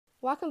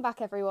Welcome back,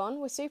 everyone.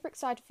 We're super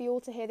excited for you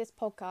all to hear this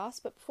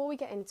podcast, but before we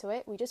get into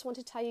it, we just want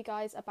to tell you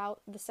guys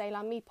about the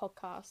Ceylan Me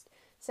podcast.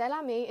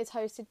 Ceylan Me is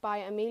hosted by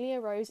Amelia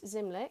Rose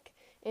Zimlick.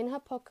 In her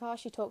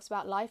podcast, she talks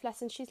about life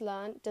lessons she's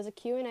learned, does a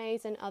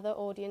Q&As and other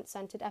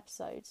audience-centered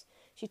episodes.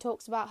 She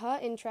talks about her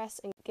interests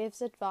and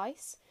gives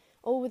advice,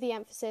 all with the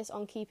emphasis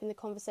on keeping the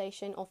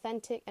conversation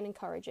authentic and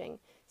encouraging.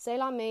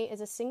 Ceylan Me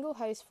is a single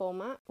host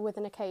format with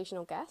an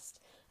occasional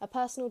guest, a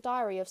personal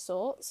diary of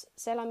sorts.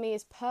 Ceylan Me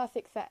is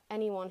perfect for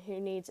anyone who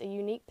needs a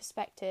unique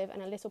perspective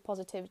and a little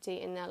positivity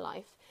in their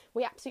life.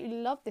 We absolutely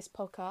love this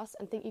podcast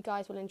and think you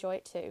guys will enjoy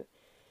it too.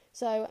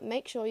 So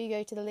make sure you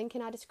go to the link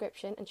in our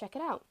description and check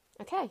it out.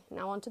 Okay,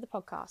 now on to the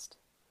podcast.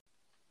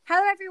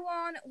 Hello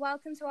everyone,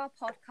 welcome to our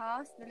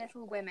podcast, The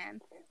Little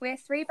Women. We're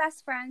three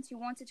best friends who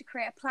wanted to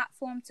create a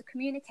platform to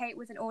communicate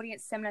with an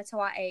audience similar to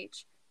our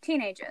age,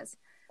 teenagers.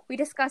 We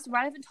discuss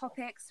relevant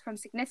topics from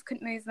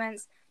significant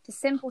movements to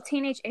simple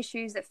teenage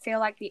issues that feel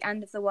like the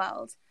end of the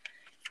world.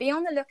 Be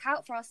on the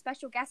lookout for our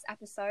special guest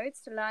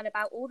episodes to learn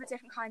about all the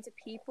different kinds of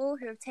people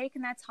who have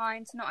taken their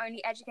time to not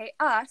only educate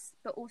us,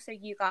 but also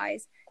you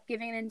guys,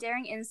 giving an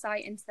endearing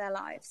insight into their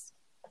lives.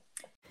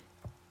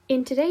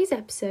 In today's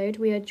episode,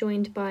 we are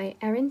joined by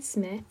Erin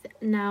Smith.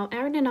 Now,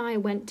 Erin and I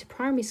went to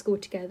primary school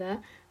together,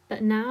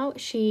 but now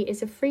she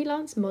is a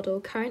freelance model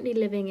currently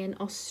living in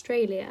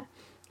Australia.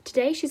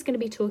 Today, she's going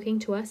to be talking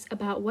to us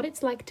about what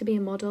it's like to be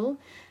a model,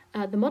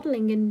 the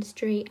modelling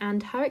industry,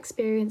 and her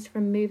experience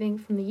from moving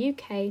from the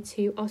UK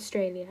to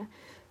Australia.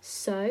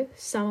 So,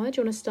 Summer,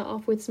 do you want to start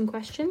off with some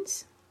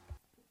questions?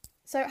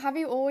 So have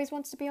you always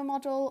wanted to be a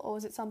model, or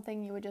was it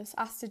something you were just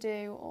asked to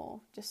do,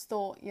 or just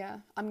thought, yeah,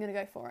 I'm going to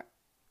go for it?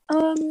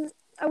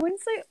 I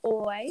wouldn't say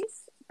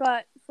always,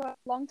 but for a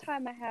long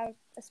time I have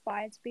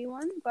aspired to be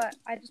one, but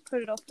I just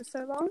put it off for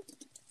so long.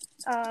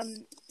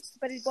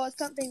 But it was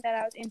something that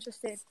I was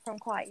interested from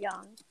quite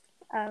young,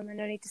 and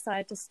only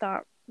decided to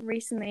start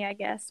recently, I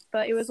guess.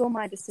 But it was all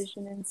my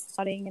decision in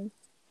starting, and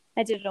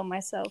I did it all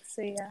myself,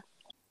 so yeah.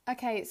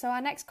 Okay, so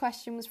our next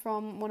question was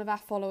from one of our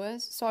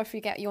followers, sorry if we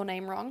get your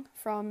name wrong,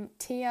 from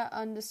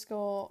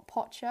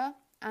Tia_Pocher,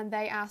 and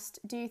they asked,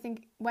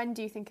 when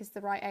do you think is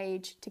the right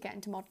age to get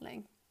into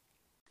modelling?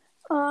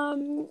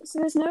 So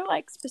there's no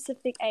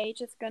specific age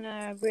that's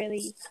gonna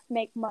really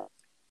make much.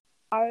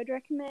 I would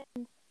recommend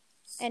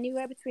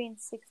anywhere between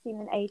 16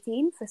 and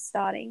 18 for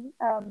starting,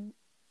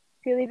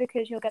 purely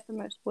because you'll get the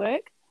most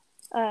work,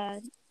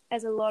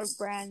 as a lot of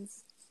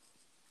brands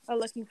are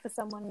looking for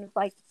someone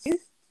like you,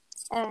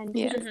 and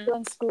you're just still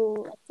in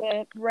school,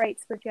 the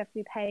rates which you have to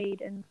be paid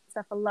and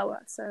stuff are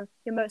lower, so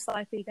you're most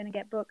likely going to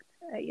get booked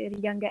at a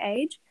younger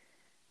age,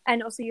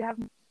 and also you have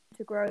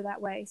to grow that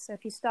way. So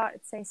if you start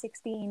at say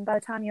 16, by the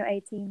time you're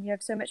 18 you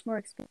have so much more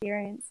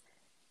experience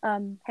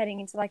heading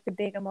into the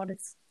bigger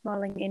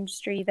modeling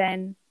industry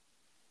than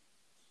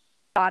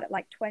start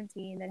at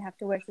 20 and then have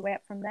to work your way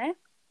up from there,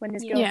 when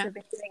there's girls who have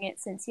been doing it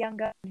since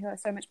younger and who are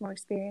so much more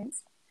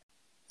experienced.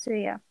 So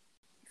yeah,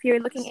 if you're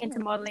looking into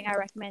modeling, I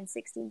recommend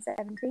 16,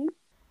 17.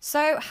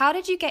 So how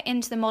did you get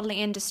into the modelling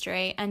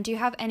industry, and do you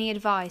have any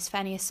advice for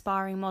any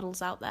aspiring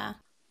models out there?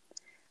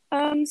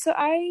 So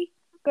I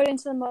got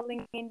into the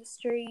modelling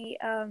industry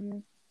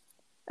only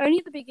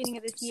at the beginning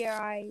of this year.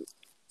 I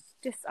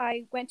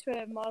went to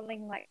a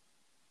modelling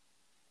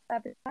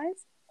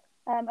advertise.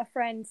 A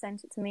friend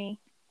sent it to me,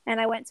 and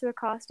I went to a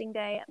casting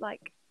day at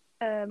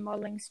a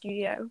modelling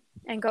studio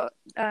and got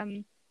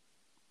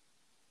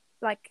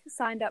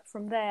signed up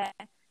from there.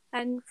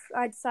 And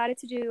I decided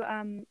to do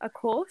a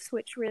course,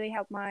 which really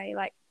helped my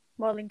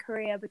modelling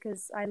career,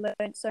 because I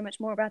learned so much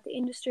more about the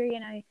industry,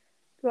 and I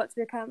got to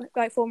become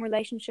form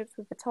relationships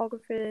with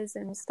photographers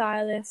and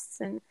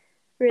stylists, and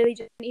really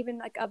just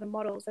even other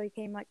models I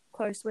became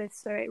close with.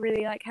 So it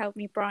really helped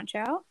me branch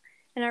out,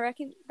 and I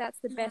reckon that's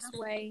the best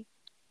way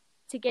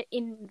to get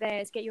in there,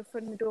 is get your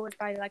foot in the door, is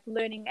by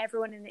learning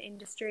everyone in the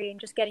industry and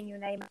just getting your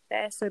name out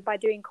there. So by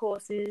doing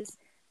courses,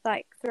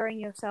 throwing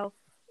yourself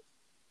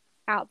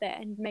out there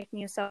and making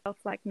yourself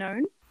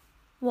known.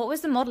 What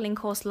was the modelling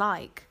course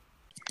like?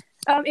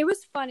 It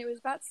was fun. It was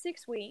about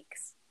 6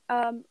 weeks.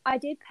 I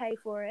did pay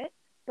for it,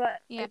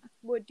 but I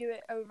would do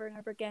it over and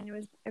over again. It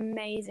was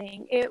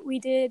amazing. We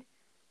did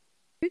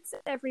shoots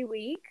every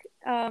week,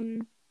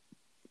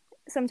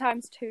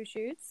 sometimes 2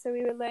 shoots. So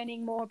we were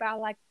learning more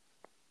about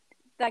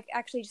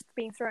actually just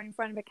being thrown in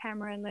front of a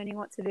camera and learning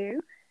what to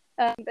do.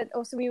 But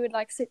also we would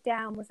sit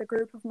down with a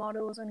group of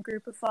models and a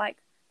group of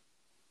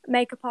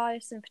makeup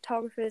artists and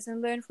photographers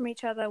and learn from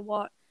each other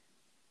what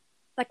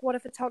a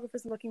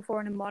photographer's looking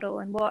for in a model,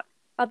 and what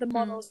other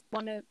models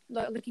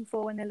looking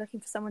for when they're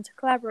looking for someone to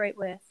collaborate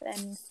with,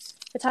 and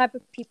the type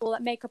of people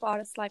that makeup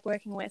artists like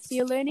working with. So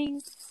you're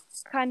learning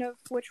kind of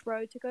which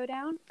road to go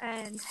down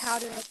and how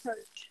to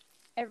approach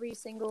every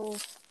single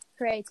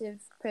creative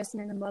person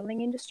in the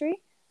modeling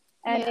industry,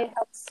 and it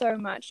helps so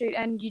much.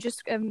 And you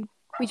just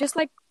we just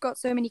got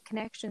so many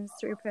connections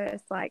through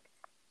Perth,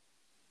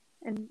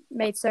 and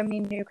made so many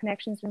new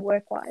connections and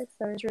work-wise,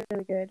 so it was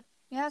really good.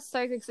 Yeah, it's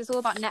so good, because it's all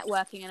about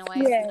networking in a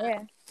way.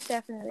 Yeah,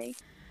 definitely.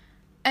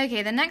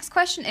 Okay, the next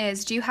question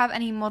is, do you have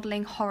any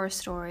modelling horror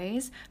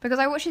stories? Because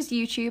I watch this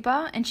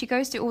YouTuber and she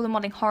goes through all the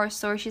modelling horror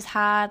stories she's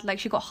had. Like,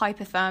 she got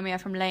hypothermia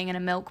from laying in a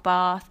milk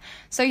bath.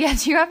 So, yeah,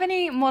 do you have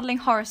any modelling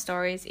horror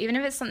stories? Even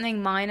if it's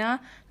something minor,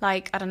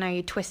 like, I don't know,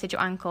 you twisted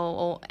your ankle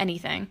or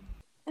anything.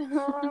 I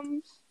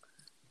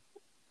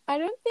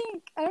don't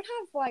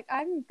have, like, I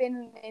haven't been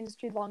in the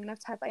industry long enough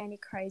to have, like, any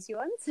crazy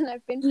ones, and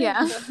I've been pretty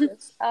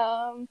cautious.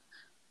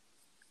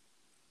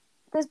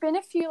 There's been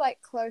a few,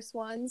 like, close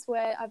ones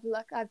where I've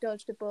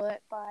dodged a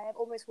bullet by, I've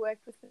almost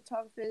worked with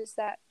photographers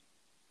that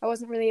I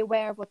wasn't really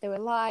aware of what they were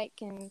like,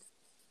 and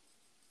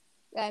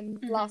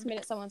last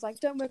minute someone's like,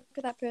 don't work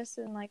with that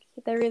person, like,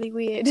 they're really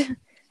weird,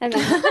 and then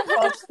I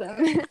dodged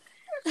them.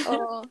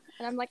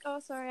 And I'm like, oh,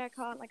 sorry, I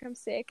can't, like, I'm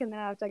sick, and then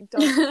I've, like,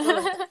 dodged a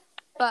bullet.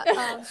 But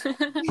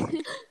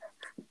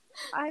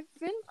I've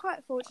been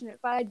quite fortunate,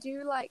 but I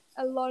do, like,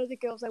 a lot of the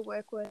girls I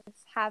work with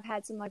have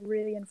had some, like,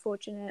 really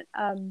unfortunate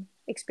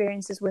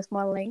experiences with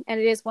modelling, and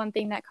it is one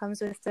thing that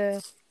comes with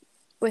it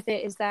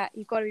is that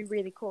you've got to be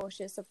really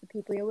cautious of the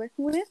people you're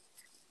working with.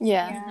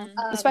 Yeah.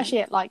 Especially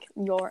at, like,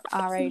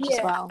 our age as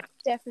well.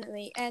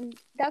 Definitely. And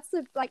that's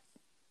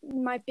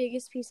my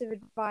biggest piece of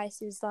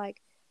advice is,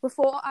 like,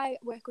 before I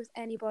work with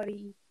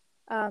anybody,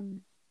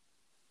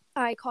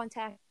 I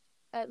contact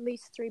at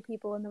least 3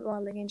 people in the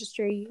modeling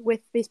industry with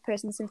this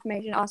person's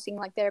information, asking,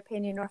 like, their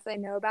opinion or if they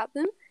know about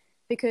them,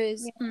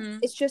 because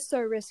it's just so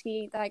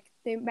risky. Like,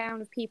 the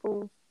amount of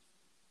people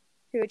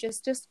who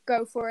just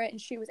go for it and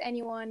shoot with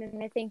anyone,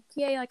 and they think,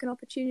 yeah, like, an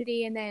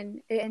opportunity, and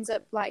then it ends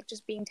up, like,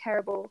 just being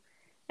terrible,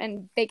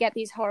 and they get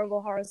these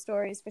horrible horror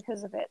stories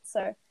because of it.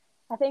 So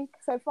I think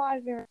so far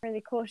I've been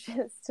really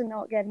cautious to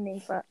not get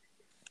any. But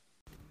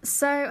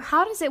so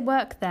how does it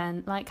work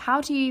then? Like,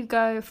 how do you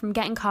go from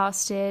getting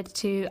casted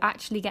to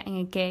actually getting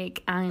a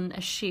gig and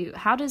a shoot?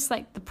 How does,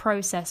 like, the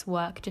process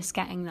work, just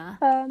getting there?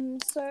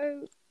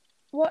 So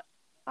what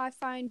I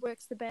find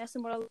works the best,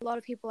 and what a lot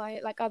of people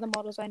other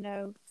models I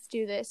know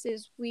do this,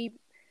 is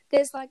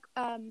there's like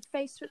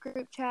Facebook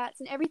group chats,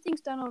 and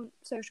everything's done on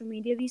social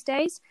media these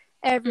days.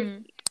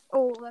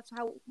 That's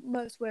how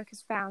most work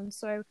is found.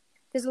 So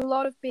there's a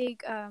lot of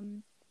big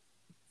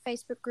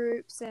Facebook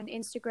groups and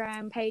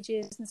Instagram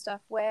pages and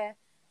stuff where,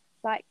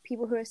 like,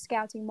 people who are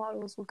scouting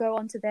models will go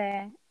onto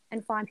there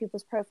and find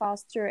people's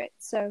profiles through it.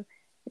 So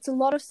it's a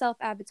lot of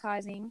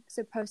self-advertising.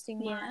 So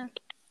posting my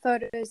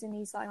photos in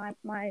these, like,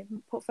 my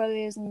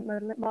portfolios and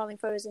modeling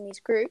photos in these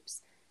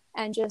groups,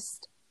 and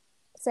just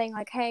saying,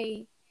 like,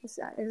 hey, this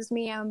is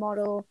me, I'm a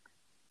model.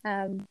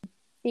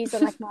 These are,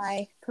 like,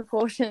 my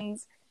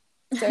proportions.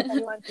 So if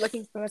anyone's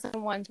looking for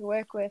someone to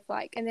work with,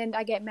 like, and then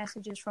I get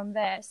messages from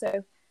there.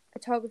 So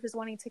photographers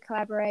wanting to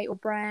collaborate, or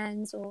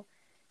brands, so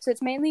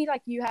it's mainly,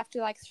 like, you have to,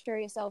 like, show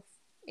yourself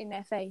in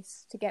their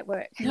face to get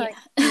work. Like,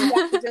 you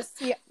have to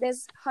just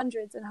there's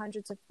hundreds and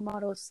hundreds of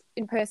models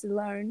in Perth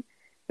alone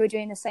who are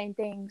doing the same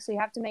thing, so you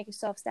have to make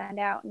yourself stand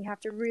out, and they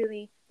have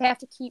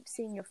to keep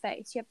seeing your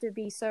face. You have to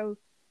be so,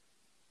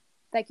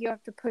 like, you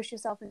have to push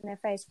yourself in their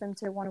face for them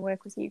to want to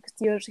work with you, because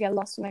you'll just get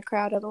lost in a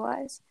crowd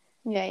otherwise.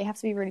 Yeah, you have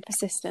to be really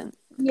persistent.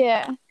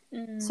 Yeah.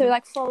 So,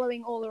 like,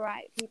 following all the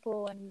right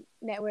people and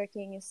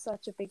networking is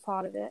such a big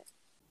part of it.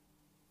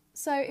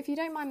 So, if you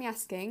don't mind me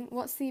asking,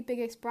 what's the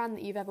biggest brand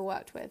that you've ever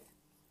worked with?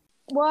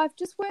 Well, I've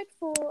just worked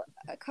for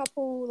a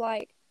couple,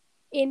 like,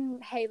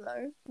 in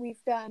Halo. We've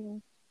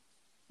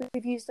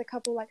used a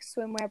couple, like,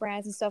 swimwear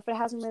brands and stuff, but it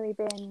hasn't really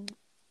been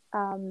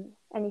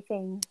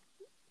anything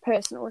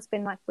personal. It's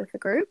been, like, with the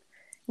group.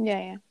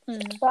 Yeah.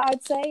 But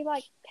I'd say,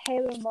 like,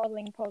 Halo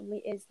Modelling probably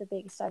is the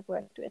biggest I've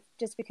worked with,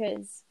 just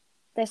because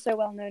they're so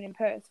well known in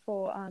Perth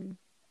for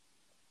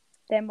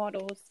their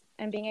models,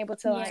 and being able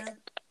to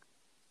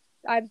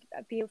I'd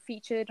be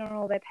featured on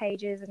all their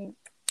pages, and,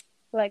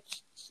 like,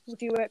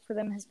 do work for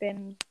them has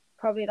been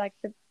probably, like,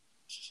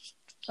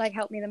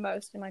 helped me the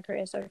most in my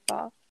career so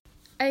far.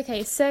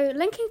 Okay, so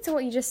linking to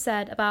what you just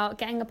said about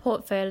getting a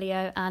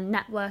portfolio and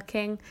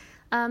networking,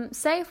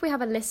 say if we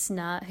have a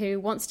listener who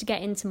wants to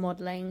get into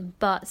modelling,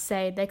 but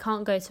say they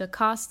can't go to a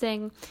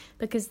casting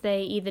because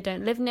they either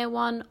don't live near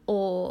one,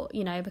 or,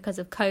 you know, because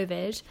of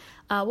COVID,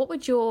 what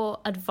would your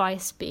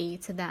advice be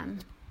to them?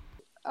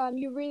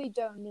 You really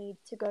don't need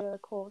to go to a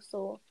course,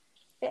 or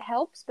it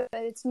helps, but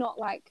it's not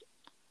like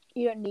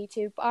you don't need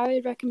to. But I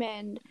would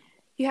recommend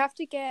you have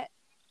to get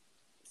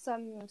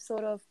some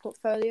sort of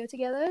portfolio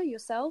together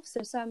yourself,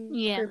 so some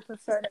group of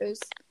photos,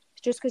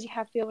 just because you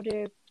have to be able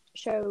to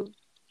show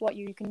what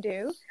you can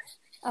do.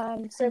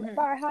 So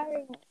by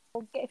hiring,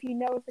 or if you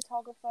know a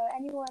photographer,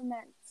 anyone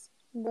that's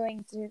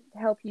willing to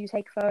help you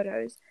take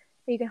photos,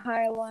 you can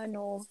hire one,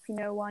 or if you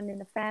know one in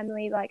the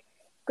family, like,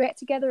 get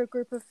together a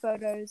group of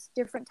photos,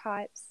 different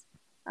types,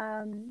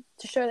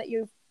 to show that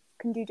you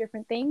can do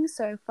different things.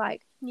 So if,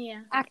 like,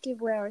 activewear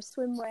or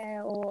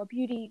swimwear or a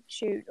beauty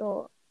shoot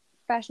or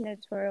fashion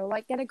editorial,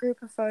 like, get a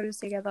group of photos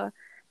together,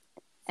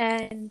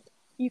 and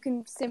you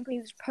can simply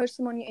just post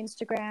them on your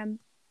Instagram,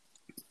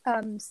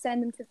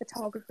 send them to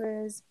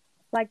photographers,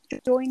 like,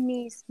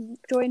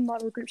 join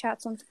model group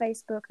chats on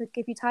Facebook. Like,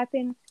 if you type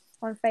in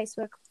on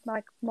Facebook,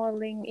 like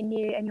modeling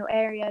in your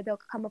area, they'll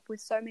come up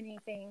with so many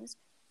things.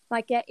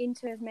 Like, get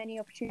into as many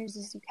opportunities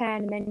as you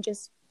can, and then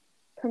just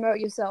promote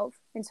yourself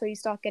until you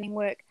start getting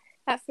work.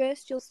 At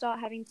first, you'll start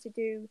having to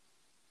do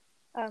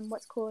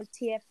what's called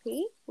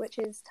TFP, which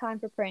is time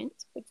for print,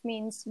 which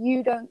means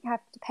you don't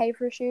have to pay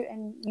for a shoot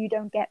and you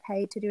don't get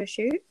paid to do a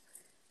shoot.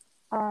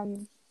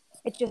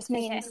 It just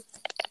means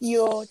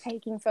you're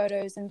taking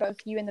photos, and both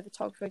you and the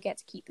photographer get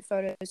to keep the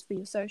photos for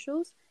your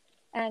socials.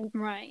 And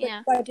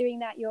by doing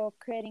that, you're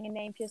creating a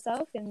name for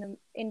yourself in the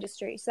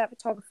industry. So that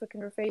photographer can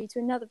refer you to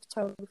another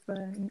photographer,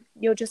 and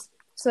you'll just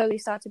slowly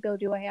start to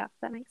build your way up.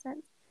 If that makes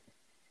sense?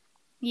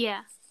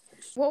 Yeah.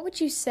 What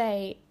would you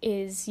say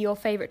is your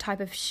favourite type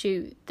of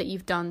shoot that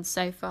you've done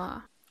so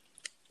far?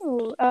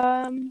 Ooh,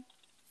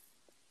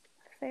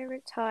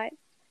 favourite type.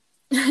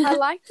 I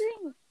like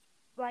doing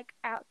like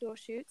outdoor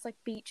shoots, like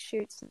beach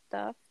shoots and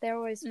stuff. They're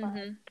always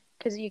fun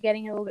because you're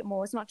getting a little bit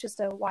more. It's not just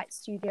a white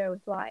studio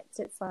with lights.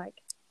 It's like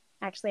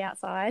actually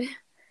outside.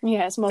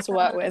 Yeah, it's more to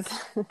work with.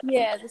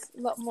 Yeah, there's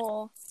a lot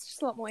more. It's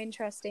just a lot more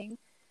interesting.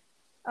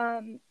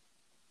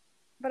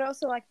 But I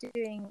also like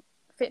doing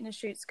fitness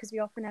shoots because we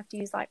often have to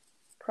use like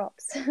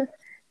props. And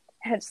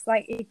it's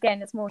like,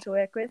 again, it's more to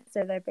work with,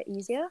 so they're a bit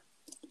easier.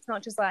 It's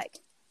not just like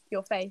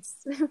your face.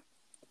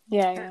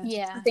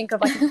 Yeah. Think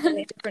of like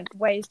really different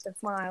ways to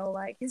smile.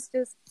 Like, it's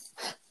just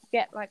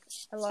get like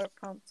a lot of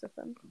prompts with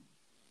them.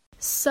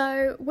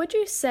 So, would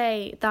you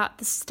say that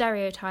the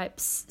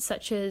stereotypes,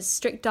 such as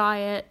strict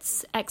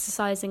diets,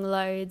 exercising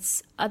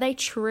loads, are they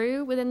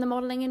true within the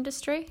modelling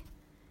industry?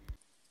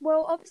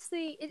 Well,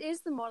 obviously, it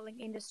is the modelling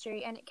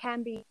industry, and it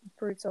can be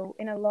brutal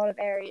in a lot of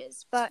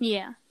areas. But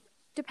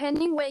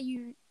depending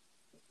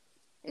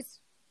it's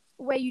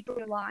where you draw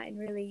your line,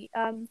 really.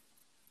 I'm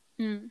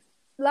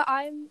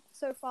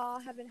so far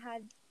haven't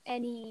had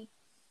any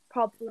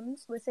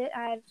problems with it.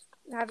 I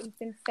haven't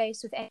been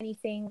faced with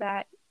anything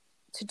that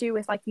to do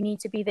with like you need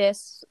to be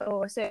this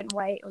or a certain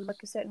weight or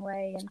look a certain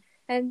way,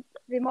 and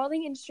the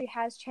modeling industry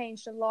has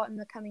changed a lot in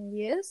the coming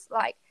years.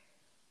 Like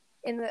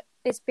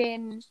it's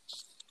been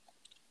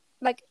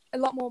like a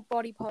lot more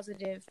body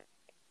positive.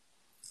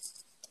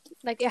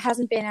 Like, it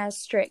hasn't been as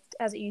strict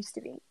as it used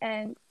to be,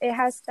 and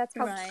that's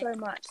helped so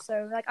much.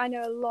 So like I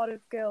know a lot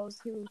of girls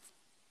who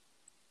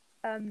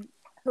are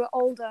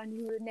older and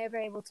who were never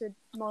able to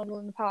model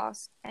in the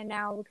past, and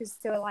now because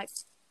they were like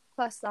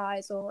plus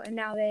size and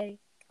now they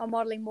are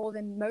modeling more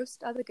than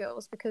most other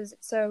girls because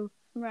it's so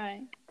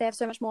they have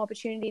so much more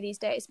opportunity these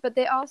days. But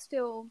there are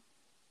still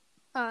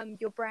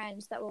your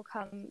brands that will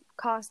come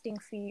casting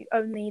for you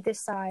only this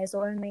size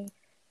or only,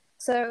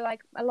 so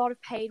like a lot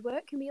of paid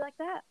work can be like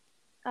that.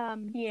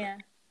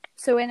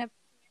 So when a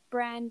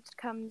brand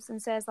comes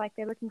and says like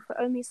they're looking for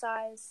only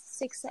size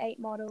 6 to 8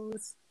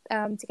 models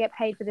to get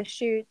paid for the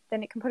shoot,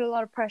 then it can put a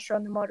lot of pressure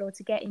on the model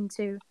to get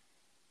into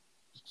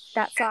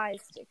that size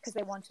because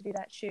they want to do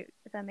that shoot,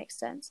 if that makes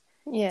sense.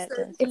 Yeah,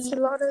 so it's a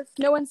lot of,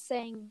 no one's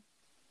saying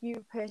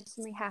you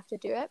personally have to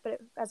do it, but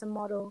as a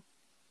model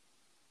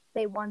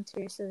they want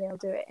to, so they'll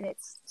do it, and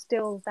it's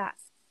still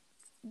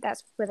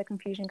that's where the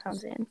confusion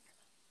comes in.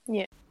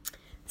 Yeah.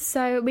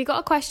 So we got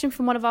a question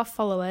from one of our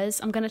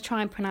followers. I'm going to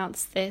try and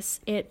pronounce this.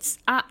 It's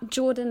at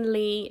Jordan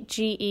Lee,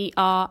 Gericke.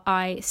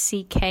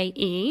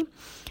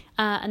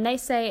 And they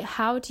say,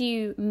 how do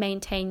you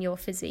maintain your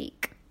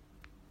physique?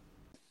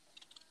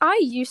 I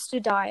used to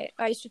diet.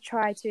 I used to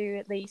try to,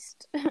 at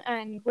least,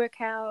 and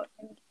work out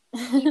and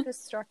keep a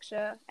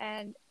structure.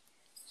 And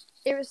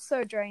it was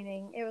so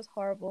draining. It was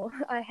horrible.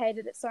 I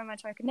hated it so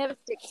much. I could never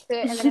stick to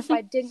it. And then if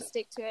I didn't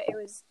stick to it,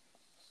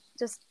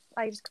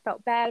 I just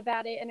felt bad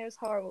about it, and it was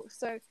horrible.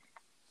 So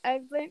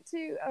I've learned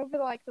to, over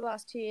like the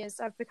last 2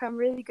 years, I've become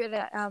really good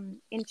at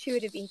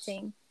intuitive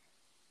eating.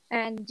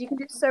 And you can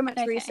do so much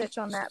research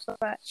on that,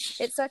 but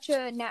it's such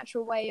a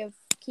natural way of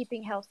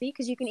keeping healthy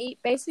because you can eat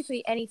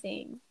basically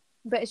anything,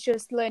 but it's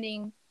just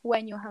learning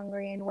when you're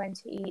hungry and when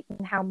to eat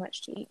and how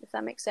much to eat, if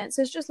that makes sense.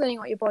 So it's just learning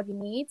what your body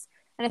needs.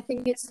 And I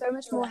think it's so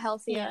much more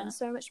healthier and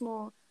so much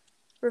more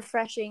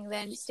refreshing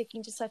than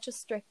sticking to such a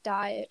strict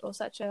diet or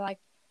such a like,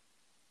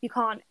 you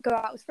can't go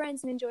out with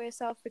friends and enjoy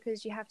yourself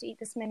because you have to eat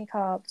this many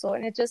carbs,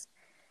 and it just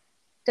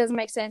doesn't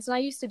make sense. And I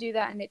used to do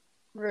that, and it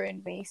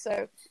ruined me.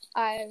 So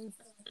I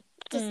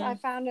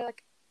found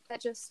like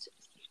that just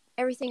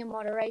everything in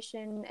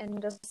moderation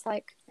and just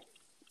like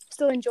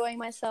still enjoying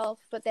myself,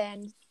 but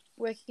then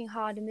working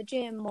hard in the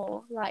gym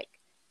or like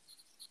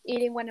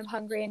eating when I'm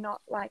hungry and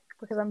not like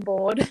because I'm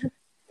bored.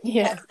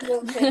 Yeah.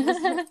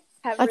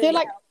 I feel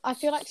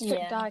like strict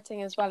Yeah.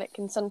 dieting as well, it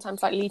can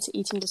sometimes like lead to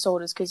eating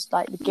disorders because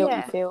like the guilt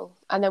you feel,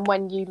 and then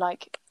when you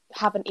like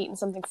haven't eaten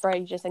something for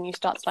ages, then you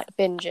start to like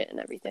binge it and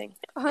everything.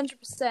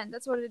 100%.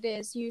 That's what it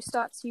is. You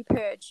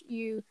purge.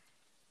 You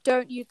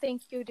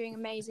think you're doing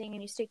amazing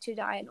and you stick to your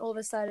diet, and all of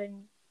a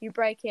sudden you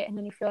break it, and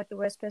then you feel like the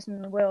worst person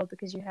in the world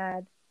because you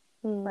had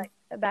like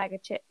a bag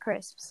of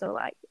crisps. So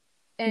like,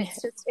 and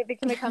it's just, it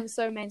can become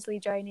so mentally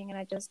draining, and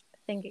I just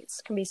think it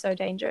can be so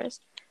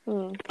dangerous.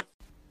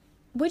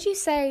 Would you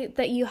say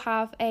that you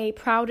have a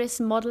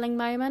proudest modelling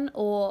moment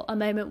or a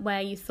moment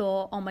where you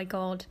thought, oh my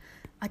God,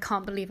 I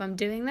can't believe I'm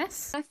doing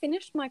this. I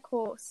finished my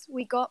course.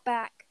 We got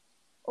back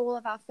all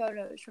of our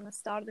photos from the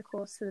start of the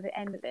course to the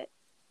end of it.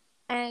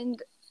 And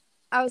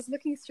I was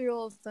looking through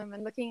all of them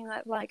and looking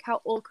at like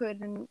how awkward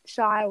and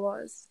shy I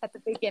was at the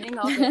beginning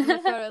of it. And the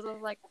photos, I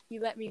was like,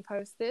 "You let me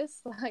post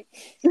this?" Like,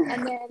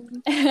 and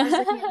then I was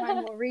looking at my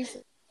more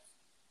recent,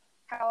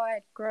 how I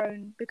had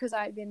grown because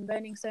I had been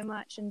learning so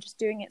much and just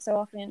doing it so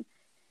often.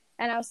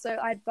 And also,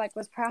 I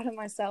was proud of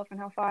myself and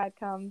how far I'd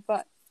come.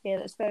 But yeah,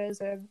 those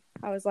photos I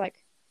was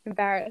like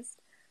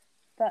embarrassed.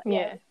 But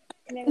yeah,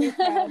 it made me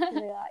proud to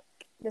be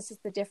like, this is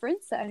the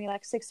difference that only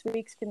like 6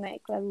 weeks can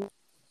make.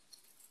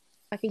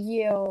 Like a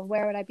year, or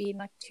where would I be in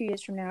like 2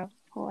 years from now?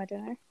 Or I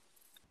don't know.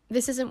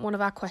 This isn't one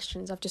of our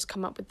questions, I've just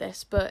come up with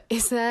this, but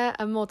is there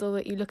a model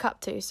that you look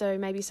up to? So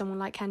maybe someone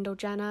like Kendall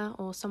Jenner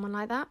or someone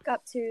like that? Look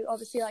up to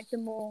obviously like the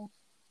more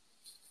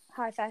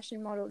high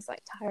fashion models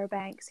like Tyra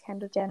Banks,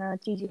 Kendall Jenner,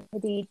 Gigi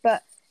Hadid,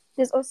 but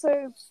there's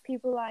also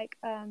people like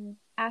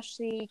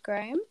Ashley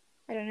Graham.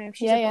 I don't know if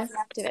she's a body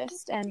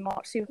activist and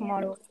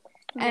supermodel,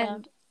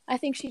 and I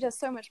think she does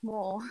so much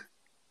more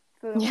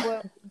for the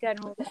world in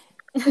general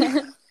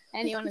than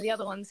any one of the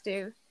other ones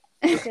do.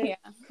 She's a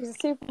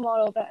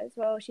supermodel, but as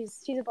well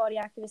she's a body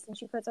activist, and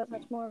she puts out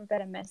much more of a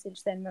better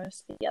message than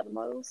most of the other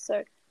models.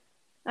 So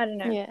I don't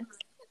know.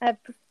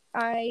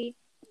 I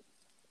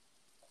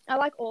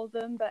like all of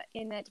them, but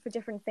in it for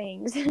different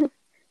things. I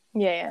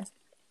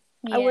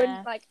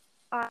wouldn't like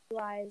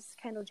idolize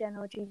Kendall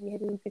Jenner or Gigi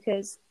Hadid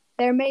because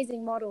they're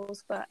amazing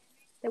models, but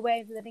their way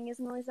of living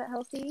isn't always that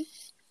healthy.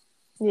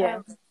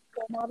 For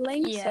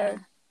modeling. So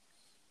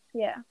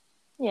Yeah,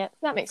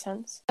 that makes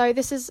sense. So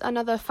this is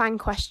another fan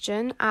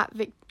question at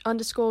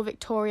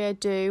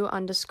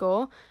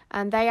 _Victoria_do_,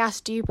 and they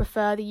asked, do you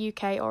prefer the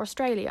UK or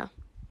Australia?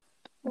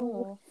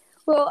 Well,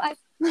 I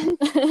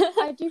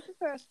I do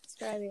prefer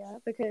Australia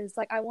because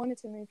like I wanted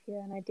to move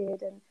here and I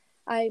did, and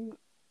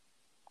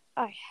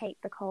I hate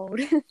the cold.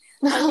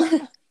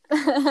 I'm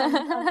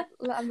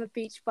a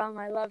beach bum.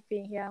 I love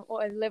being here,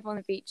 or I live on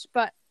the beach,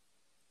 but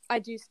I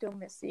do still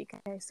miss the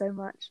UK so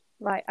much.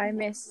 Like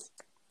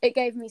it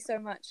gave me so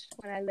much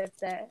when I lived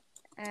there,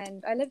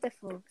 and I lived there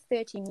for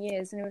 13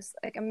 years, and it was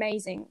like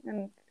amazing.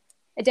 And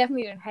I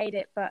definitely didn't hate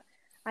it, but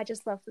I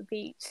just love the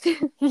beach.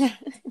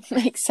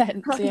 Makes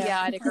sense.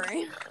 Yeah, I'd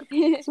agree.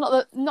 It's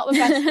not the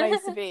best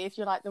place to be if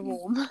you like the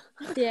warm.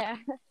 Yeah.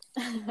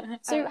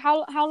 So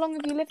how long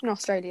have you lived in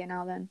Australia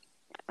now then?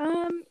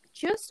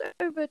 Just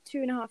over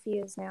 2.5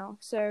 years now.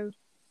 So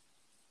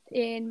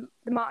in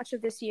the March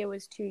of this year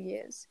was 2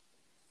 years.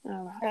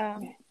 Oh, right.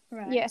 Okay.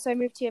 Right. Yeah, so I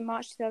moved here in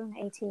March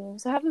 2018.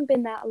 So I haven't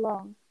been that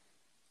long.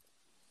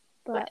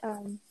 But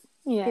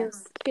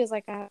feels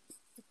like I've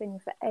been here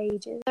for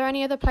ages. Are there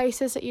any other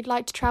places that you'd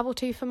like to travel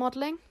to for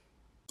modelling?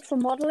 For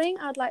modelling,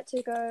 I'd like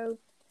to go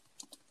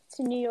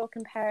to New York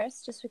and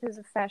Paris just because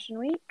of Fashion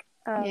Week.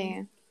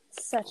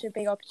 Such a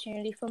big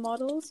opportunity for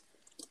models.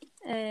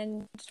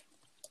 And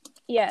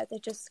yeah, they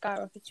just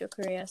skyrocket your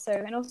career. So,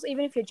 and also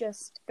even if you're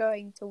just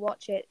going to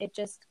watch it,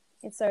 it's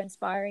so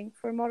inspiring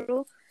for a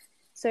model.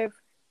 So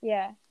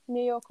yeah,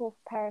 New York or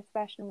Paris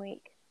Fashion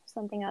Week,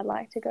 something I'd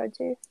like to go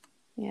to.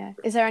 Yeah.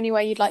 Is there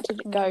anywhere you'd like to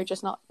go,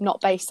 just not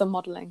based on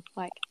modelling?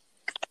 Like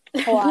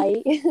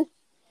Hawaii.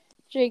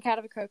 Drink out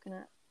of a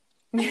coconut.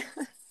 The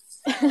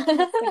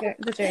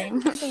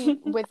dream.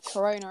 With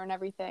Corona and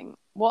everything,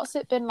 what's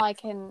it been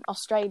like in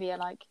Australia?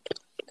 Like,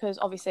 because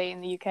obviously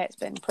in the UK it's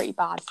been pretty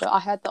bad, but I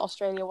heard that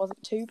Australia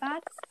wasn't too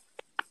bad.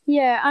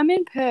 Yeah, I'm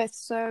in Perth,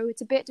 so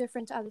it's a bit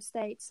different to other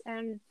states,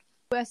 and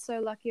we're so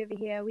lucky over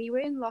here. We were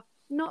in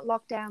not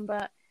lockdown,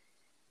 but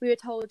we were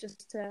told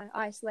just to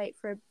isolate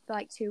for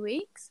like 2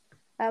 weeks,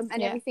 and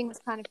everything was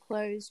kind of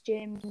closed,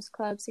 gyms,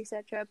 clubs,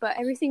 etc. But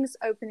everything's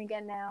open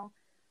again now,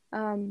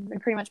 and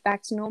pretty much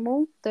back to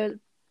normal. The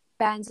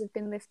bans have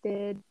been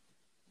lifted.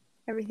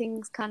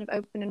 Everything's kind of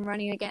open and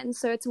running again.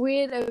 So it's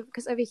weird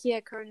because over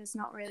here, Corona's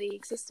not really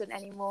existent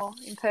anymore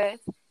in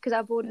Perth because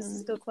our borders are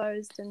still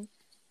closed and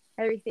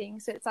everything.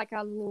 So it's like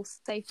our little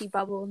safety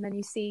bubble, and then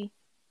you see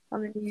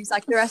on the news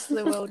like the rest of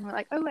the world, and we're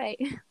like, oh wait,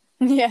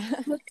 yeah,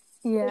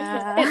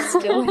 it's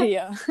still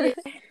here.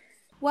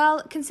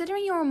 Well,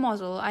 considering you're a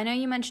model, I know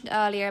you mentioned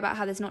earlier about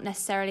how there's not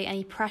necessarily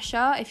any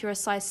pressure if you're a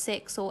size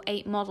 6 or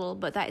 8 model,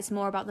 but that it's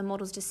more about the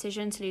model's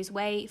decision to lose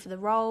weight for the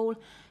role.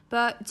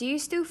 But do you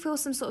still feel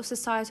some sort of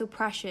societal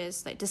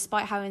pressures, like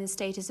despite having the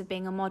status of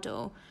being a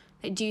model?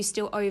 Like, do you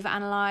still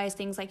overanalyze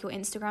things like your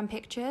Instagram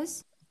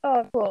pictures?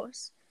 Oh, of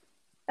course.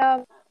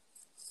 That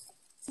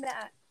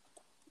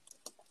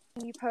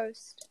you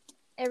post,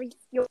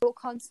 you're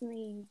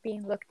constantly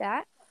being looked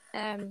at.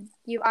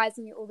 You have eyes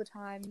on you all the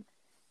time,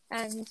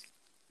 and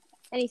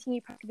anything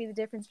you post could be the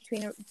difference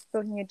between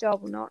booking a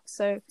job or not.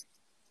 So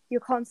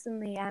you're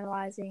constantly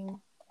analyzing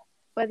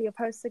whether your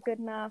posts are good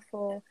enough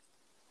or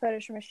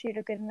photos from a shoot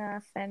are good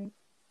enough, and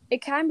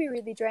it can be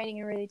really draining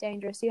and really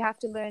dangerous. You have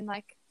to learn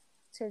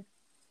even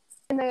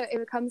though it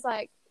becomes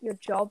like your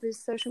job is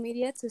social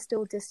media, to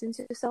still distance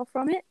yourself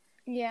from it.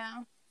 Yeah,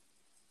 it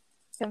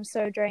becomes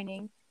so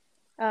draining,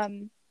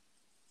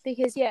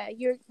 because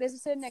there's a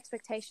certain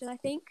expectation, I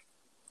think,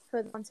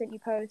 for the content you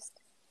post.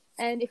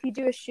 And if you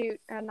do a shoot,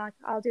 and like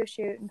I'll do a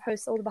shoot and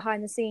post all the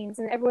behind the scenes,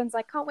 and everyone's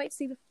like, can't wait to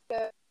see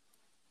the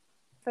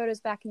photos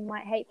back, and you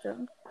might hate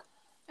them,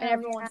 and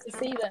everyone wants to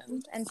see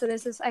them. And so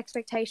there's this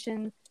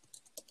expectation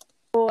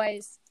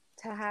always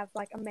to have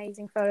like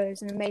amazing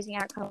photos and amazing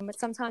outcome, but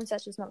sometimes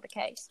that's just not the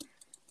case.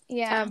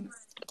 Yeah.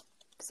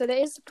 So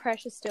there is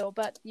pressure still,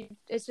 but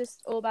it's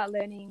just all about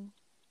learning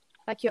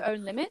like your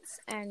own limits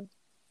and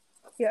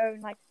your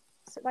own like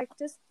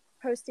just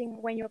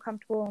posting when you're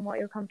comfortable and what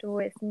you're comfortable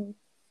with, and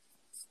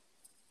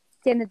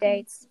at the end of the day,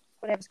 it's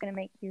whatever's going to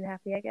make you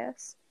happy, I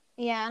guess.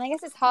 Yeah, and I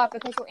guess it's hard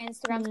because your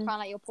Instagram's kind of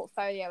like your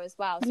portfolio as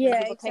well. So Yeah,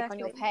 when people click on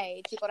exactly. your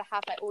page, you've got to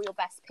have like all your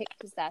best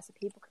pictures there so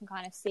people can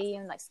kind of see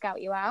and like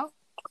scout you out.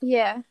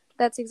 Yeah,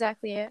 that's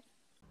exactly it.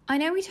 I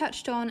know we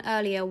touched on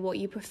earlier what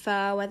you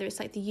prefer, whether it's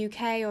like the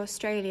UK or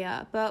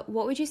Australia, but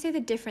what would you say the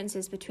difference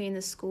is between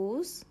the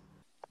schools?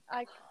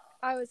 I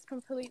was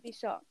completely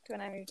shocked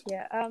when I moved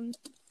here.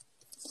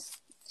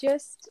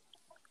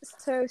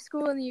 So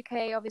school in the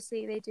UK,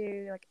 obviously they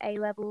do like A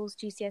levels,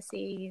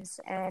 GCSEs,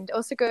 and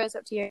also goes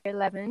up to year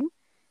 11.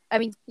 I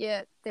mean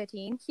year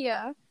 13.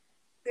 Here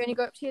we only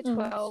go up to year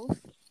 12.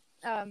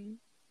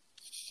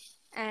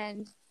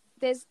 And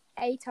there's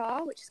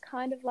ATAR, which is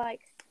kind of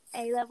like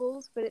A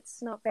levels, but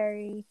it's not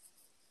as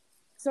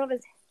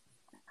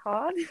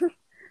hard.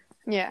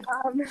 Yeah.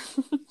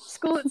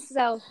 School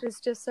itself is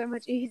just so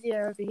much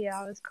easier over here.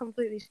 I was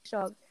completely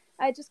shocked.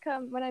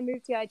 When I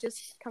moved here, I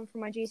just come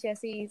from my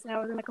GCSEs, and I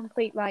was in a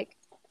complete like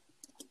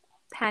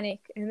panic.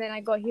 And then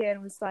I got here and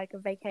it was like a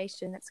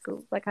vacation at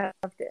school. Like I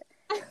loved it.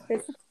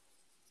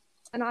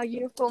 And our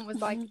uniform was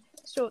like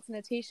shorts and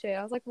a t-shirt.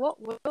 I was like,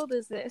 what world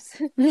is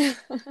this? It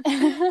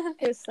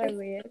was so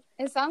weird.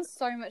 It sounds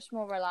so much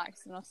more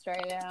relaxed in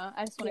Australia.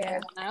 I just want to go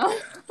there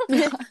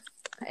now.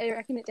 I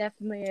reckon it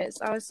definitely is.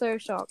 I was so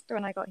shocked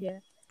when I got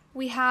here.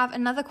 We have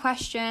another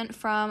question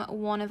from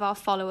one of our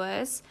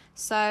followers.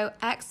 So,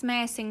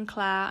 Mayor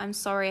Sinclair, I'm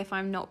sorry if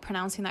I'm not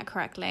pronouncing that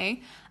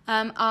correctly,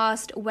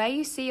 asked where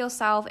you see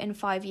yourself in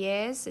 5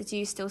 years. Do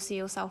you still see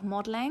yourself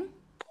modelling?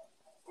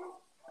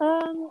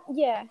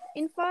 Yeah.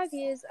 In 5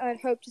 years, I'd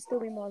hope to still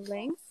be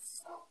modelling.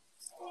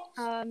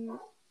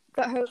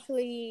 But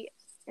hopefully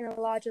in a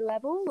larger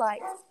level,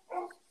 like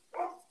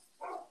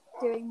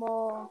doing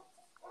more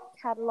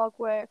catalogue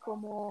work or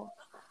more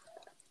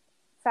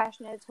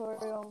fashion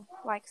editorial,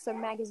 like some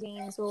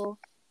magazines or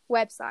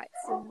websites,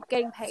 and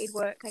getting paid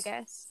work, I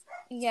guess.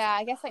 Yeah,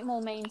 I guess like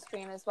more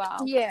mainstream as well.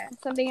 Yeah,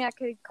 something I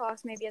could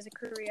class maybe as a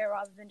career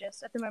rather than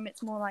just, at the moment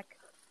it's more like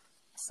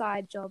a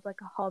side job, like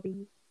a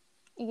hobby.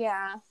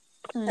 Yeah.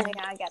 Yeah,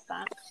 I get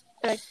that.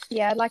 But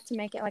yeah, I'd like to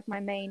make it like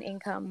my main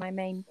income, my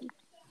main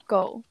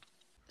goal.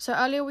 So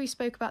earlier we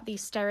spoke about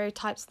these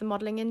stereotypes of the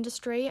modelling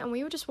industry, and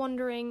we were just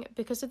wondering,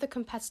 because of the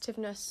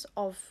competitiveness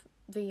of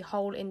the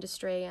whole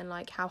industry and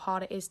like how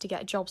hard it is to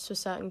get jobs for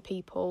certain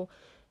people,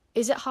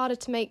 is it harder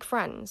to make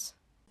friends?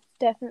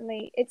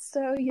 Definitely. It's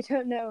so you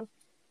don't know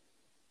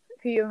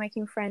who you're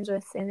making friends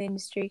with in the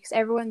industry,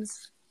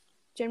 because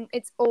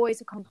it's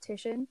always a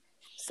competition.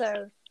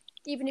 So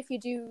even if you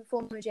do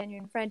form a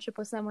genuine friendship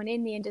with someone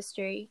in the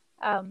industry,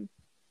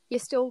 you're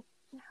still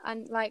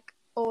like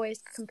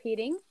always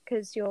competing,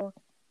 because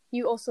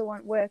you also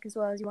want work as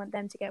well as you want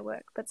them to get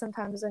work, but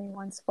sometimes there's only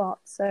one spot,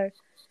 so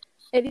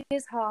it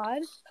is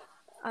hard.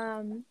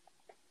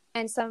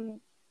 And some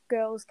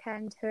girls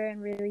can turn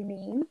really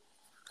mean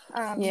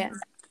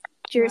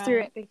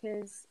through it,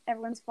 because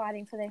everyone's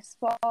fighting for their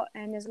spot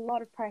and there's a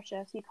lot of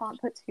pressure, so you can't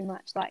put too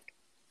much.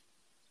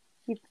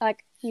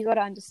 You got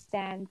to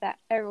understand that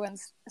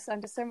everyone's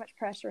under so much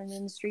pressure in the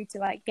industry to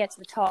like get to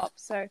the top.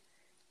 So,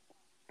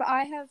 but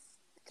I have,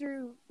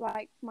 through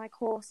like my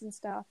course and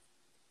stuff,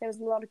 there was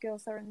a lot of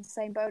girls that are in the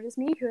same boat as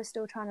me who are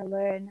still trying to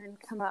learn and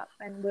come up,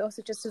 and we're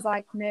also just as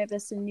like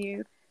nervous and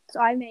new. So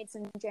I made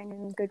some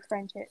genuine good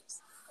friendships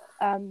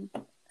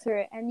through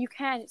it. And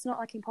it's not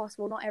like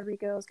impossible. Not every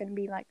girl is going to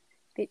be like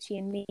bitchy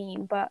and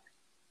mean, but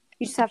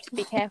you just have to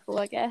be careful,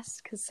 I guess,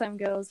 because some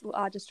girls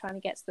are just trying to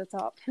get to the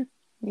top.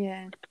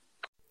 Yeah.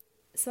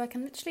 So I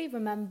can literally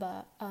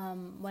remember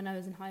when I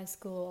was in high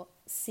school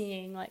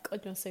seeing like on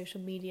your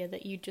social media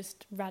that you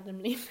just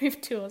randomly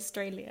moved to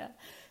Australia.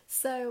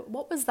 So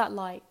what was that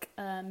like,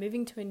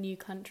 moving to a new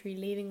country,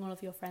 leaving all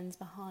of your friends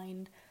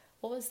behind?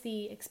 What was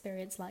the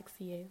experience like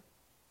for you?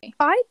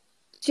 I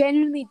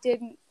genuinely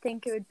didn't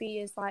think it would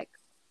be as like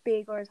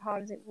big or as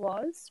hard as it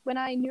was. When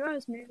I knew I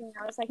was moving,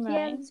 I was like,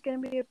 yeah, this is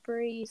going to be a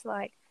breeze,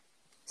 like,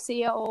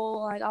 see you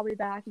all, like, I'll be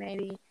back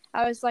maybe.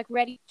 I was like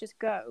ready to just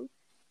go.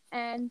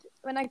 And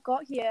when I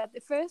got here,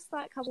 the first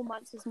like couple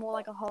months was more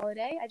like a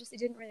holiday. It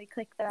didn't really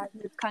click that I'd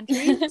moved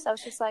country. So I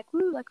was just like,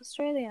 woo, like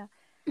Australia.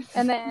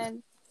 And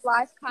then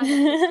life kind of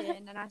kicked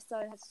in, and I had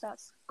to start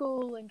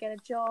school and get a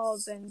job,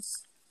 and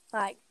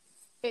like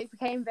it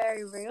became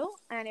very real,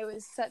 and it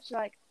was such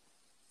like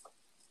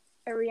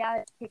a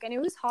reality kick. And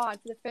it was hard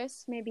for the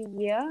first maybe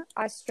year.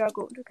 I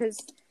struggled because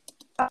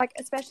like,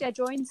 especially I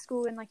joined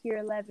school in like year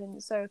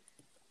 11, so you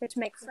have to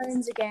make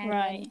friends again.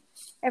 Right.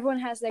 Everyone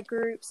has their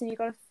groups, and you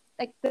got to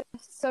like the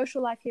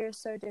social life here is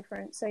so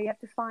different. So you have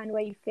to find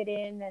where you fit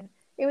in, and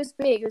it was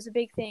big. It was a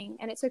big thing,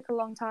 and it took a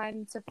long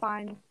time to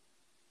find.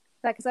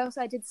 Like, because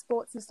I did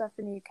sports and stuff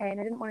in the UK, and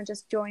I didn't want to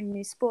just join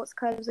new sports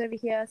clubs over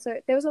here. So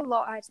there was a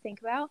lot I had to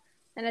think about,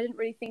 and I didn't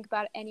really think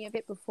about any of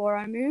it before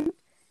I moved,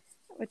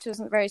 which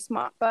wasn't very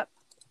smart. But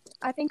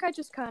I think I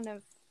just kind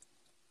of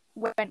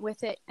went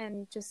with it,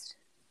 and just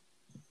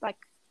like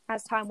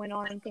as time went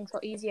on, things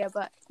got easier.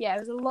 But yeah, it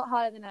was a lot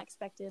harder than I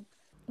expected.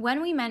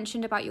 When we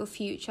mentioned about your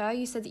future,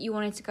 you said that you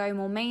wanted to go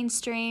more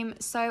mainstream.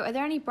 So are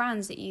there any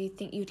brands that you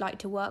think you'd like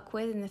to work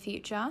with in the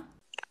future?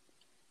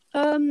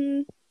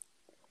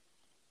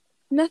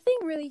 Nothing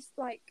really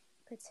like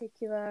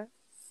particular.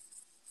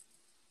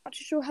 Not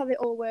too sure how they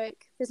all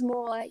work. There's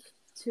more like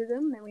to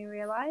them than we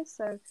realize.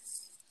 So,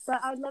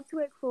 but I would love to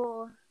work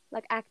for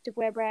like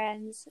activewear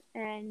brands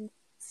and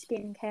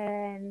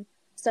skincare and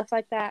stuff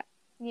like that.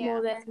 Yeah.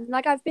 More than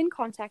like I've been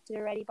contacted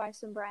already by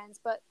some brands,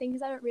 but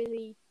things I don't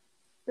really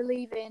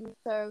believe in,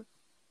 so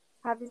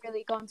I haven't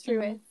really gone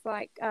through it.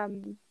 Like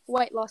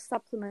weight loss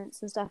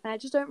supplements and stuff, and I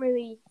just don't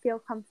really feel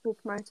comfortable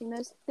promoting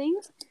those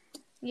things.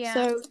 Yeah.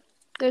 So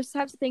those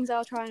types of things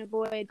I'll try and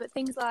avoid, but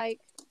things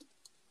like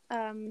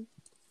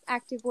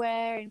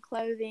activewear and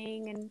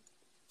clothing and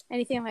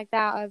anything like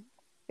that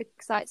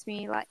excites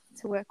me like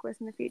to work with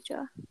in the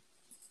future.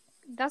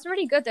 That's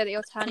really good though that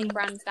you're turning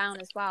brands down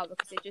as well,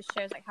 because it just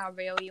shows like how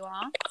real you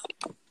are.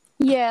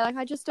 Yeah, like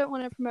I just don't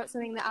want to promote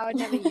something that I would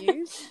never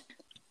use.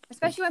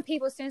 Especially when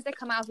people, as soon as they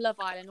come out of Love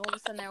Island, all of a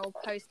sudden they're all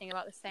posting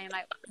about the same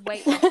like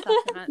weight loss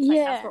supplements. Like,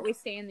 Yeah. that's what we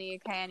see in the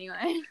UK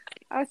anyway.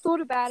 I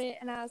thought about it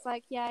and I was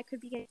like, yeah, I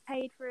could be getting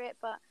paid for it,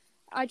 but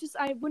I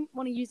wouldn't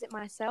want to use it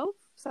myself,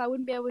 so I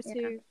wouldn't be able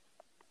to.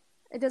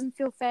 It doesn't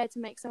feel fair to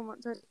make someone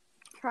to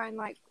try and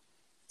like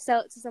sell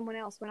it to someone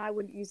else when I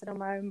wouldn't use it on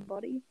my own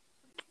body.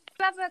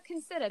 Have you ever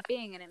considered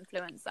being an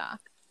influencer?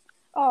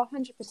 Oh,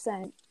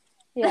 100%.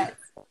 Yeah,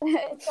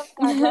 it's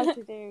something I'd love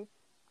to do,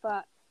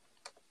 but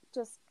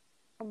just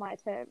on my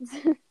terms.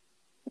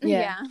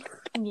 Yeah.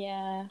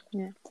 Yeah.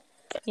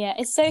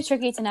 It's so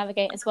tricky to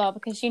navigate as well,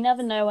 because you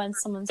never know when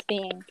someone's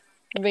being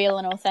real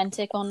and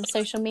authentic on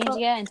social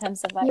media in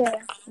terms of like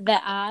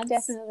their ads.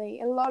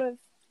 Definitely. A lot of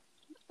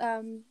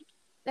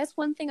that's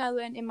one thing I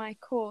learned in my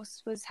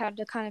course, was how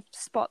to kind of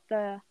spot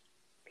the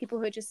people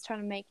who are just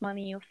trying to make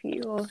money off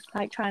you or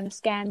like trying to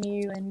scam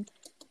you. And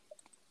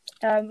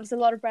because a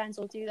lot of brands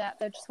will do that.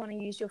 They just want to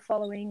use your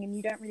following and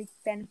you don't really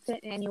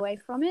benefit in any way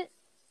from it.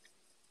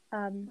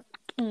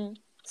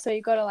 So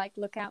you got to like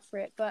look out for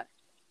it. But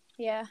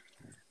yeah,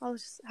 I'll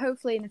just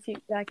hopefully in the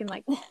future I can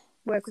like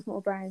work with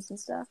more brands and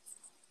stuff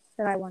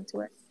that I want to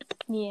work.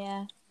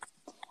 Yeah.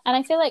 And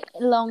I feel like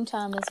long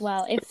term as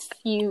well, if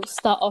you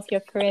start off your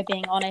career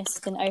being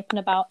honest and open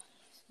about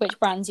which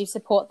brands you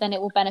support, then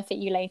it will benefit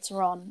you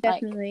later on.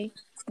 Definitely.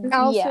 Like, I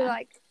also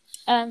like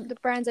the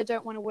brands I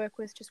don't want to work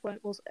with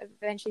will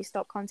eventually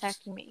stop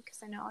contacting me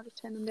because I know I'll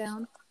just turn them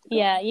down.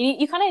 Yeah,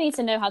 you kind of need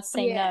to know how to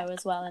say no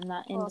as well in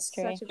that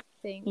industry. Such a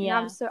thing.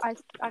 Yeah.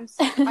 And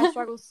I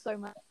struggle so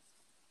much.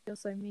 I feel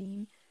so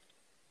mean.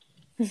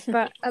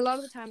 But a lot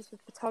of the times with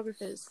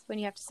photographers, when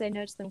you have to say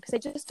no to them, because they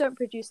just don't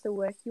produce the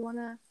work you want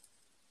to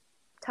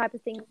type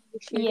of thing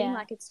you're shooting.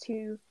 Like it's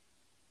too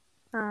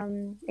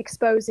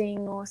exposing,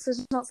 or it's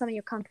just not something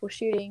you're comfortable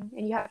shooting,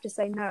 and you have to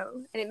say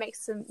no, and it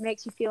makes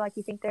you feel like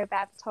you think they're a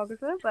bad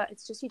photographer, but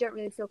it's just you don't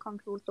really feel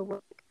comfortable with the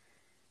work.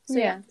 So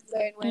you have to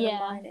learn where the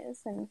line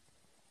is and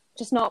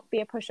just not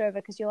be a pushover,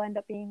 because you'll end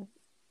up being.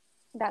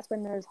 That's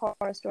when those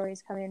horror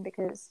stories come in,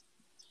 because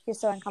you're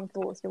so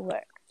uncomfortable with your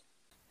work.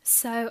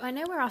 So I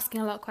know we're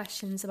asking a lot of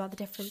questions about the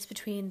difference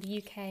between the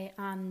UK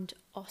and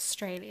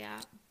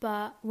Australia,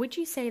 but would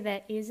you say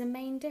there is a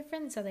main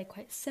difference? Are they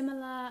quite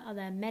similar? Are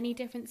there many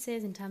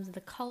differences in terms of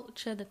the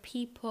culture, the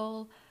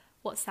people?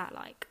 What's that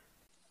like?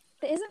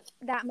 There isn't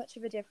that much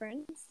of a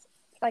difference.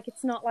 Like,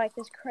 it's not like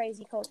this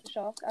crazy culture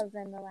shock other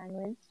than the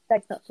language.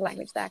 Like, not the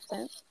language, the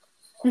accent.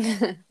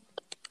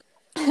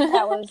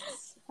 I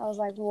was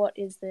like, what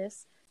is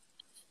this?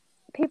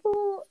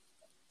 People,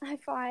 I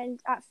find,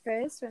 at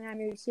first, when I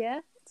moved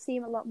here,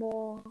 seem a lot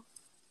more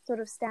sort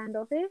of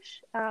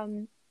standoffish.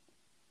 And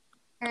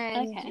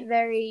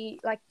very,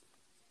 like,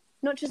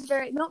 not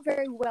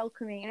very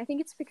welcoming. And I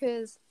think it's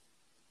because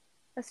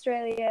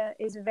Australia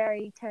is a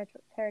very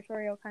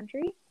territorial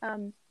country.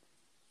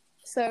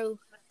 So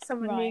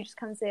someone new just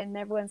comes in and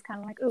everyone's kind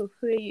of like, oh,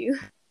 who are you?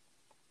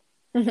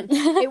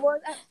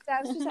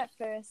 That was just at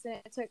first, and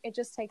it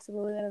just takes a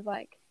little bit of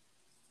like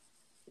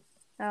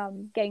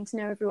getting to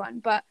know everyone.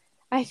 But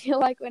I feel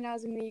like when I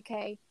was in the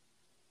UK,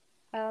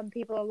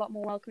 people are a lot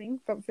more welcoming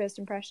from first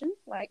impression.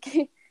 Like,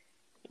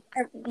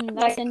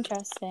 that's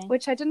interesting.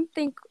 Which I didn't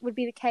think would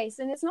be the case.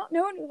 And it's not,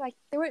 no one was like,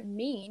 they weren't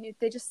mean.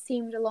 They just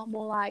seemed a lot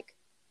more like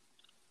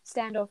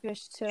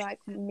standoffish to like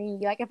me.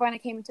 Like, if when I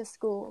came into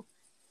school,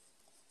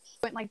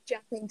 I went like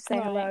jumping to say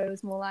hello. It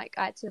was more like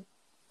I had to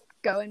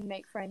go and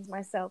make friends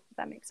myself, if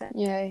that makes sense.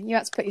 Yeah, you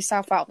had to put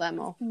yourself out there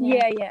more.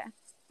 Yeah.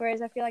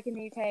 Whereas I feel like in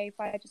the UK, if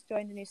I just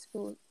joined a new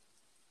school, they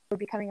would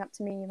be coming up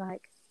to me,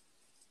 like,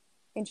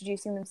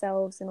 introducing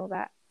themselves and all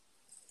that.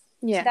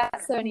 Yeah.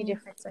 That's the only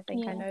difference I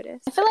think I Yeah.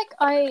 noticed. I feel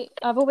like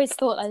I've always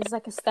thought that there's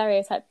like a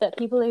stereotype that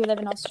people who live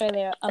in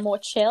Australia are more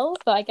chill,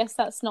 but I guess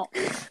that's not.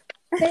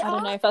 I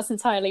don't know if that's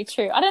entirely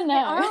true. I don't They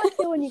are, know. I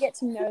feel, when you get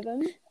to know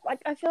them.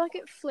 Like, I feel like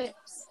it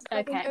flips.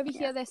 Like, Okay, over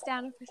here, they're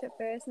standoffish at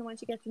first, and once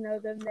you get to know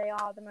them, they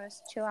are the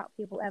most chill out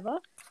people ever.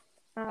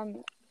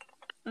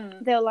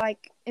 They'll,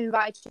 like,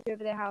 invite you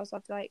over their house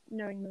after, like,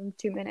 knowing them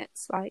 2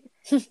 minutes. Like,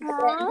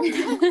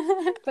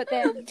 but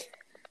then,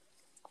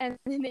 and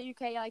in the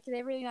UK, like,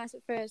 they're really nice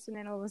at first, and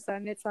then all of a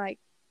sudden, it's like,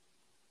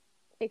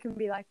 it can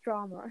be, like,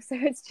 drama. So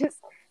it's just,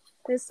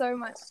 there's so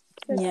much.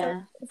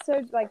 It's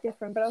so, like,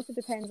 different, but it also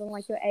depends on,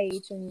 like, your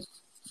age. And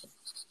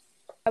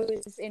I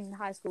was in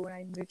high school when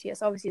I moved here,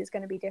 so obviously it's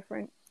going to be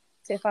different.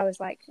 So if I was,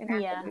 like, an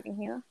athlete moving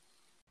here.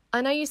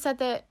 I know you said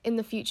that in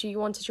the future you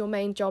wanted your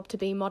main job to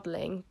be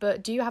modelling,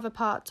 but do you have a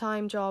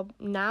part-time job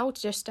now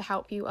just to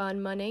help you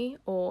earn money,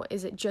 or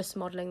is it just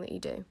modelling that you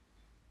do?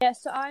 Yeah,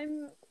 so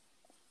I'm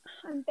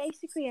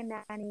basically a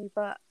nanny,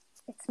 but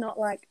it's not,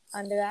 like,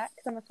 under that,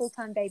 because I'm a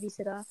full-time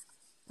babysitter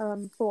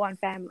for one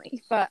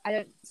family, but I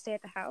don't stay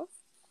at the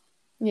house.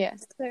 Yeah.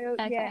 So,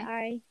 yeah,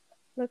 I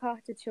look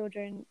after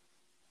children,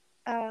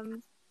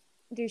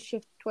 do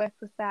shift work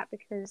with that,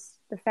 because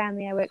the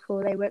family I work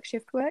for, they work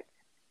shift work.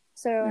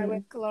 So I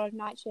work a lot of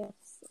night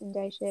shifts and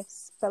day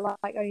shifts, but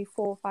like only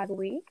 4 or 5 a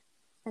week.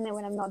 And then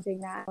when I'm not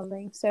doing that, I'm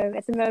modeling. So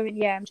at the moment,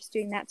 yeah, I'm just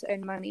doing that to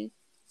earn money.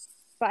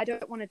 But I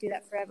don't want to do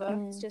that forever.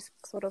 It's just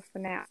sort of for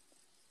now.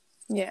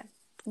 Yeah.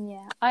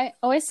 Yeah, I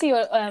always see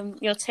your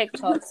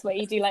TikToks where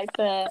you do like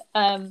the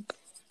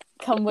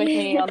come with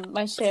me on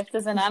my shift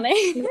as a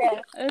nanny.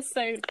 Yeah. It's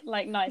so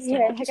like nice.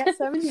 Yeah, I get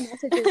so many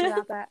messages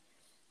about that.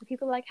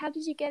 People are like, how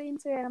did you get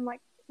into it? And I'm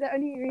like, the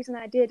only reason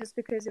I did was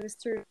because it was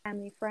through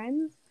family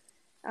friends.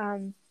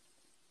 And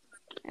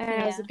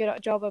it was a good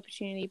job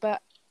opportunity.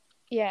 But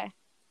yeah,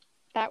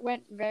 that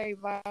went very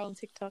viral on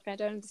TikTok. I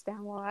don't understand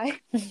why.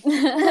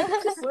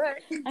 It just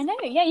worked. I know.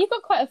 Yeah, you've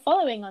got quite a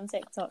following on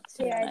TikTok.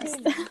 To be I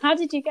honest. do. How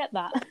did you get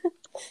that?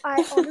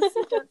 I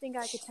honestly don't think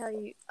I could tell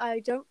you.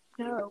 I don't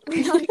know.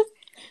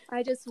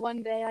 I just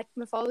one day, like,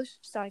 my followers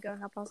started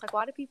going up. I was like,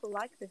 why do people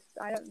like this?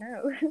 I don't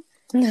know.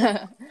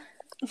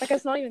 Like,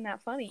 it's not even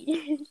that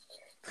funny.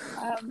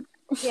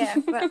 Yeah,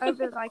 but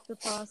over like the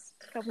past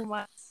couple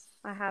months,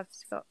 I have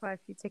got quite a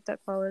few TikTok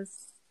followers.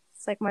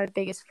 It's like my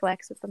biggest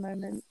flex at the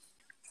moment.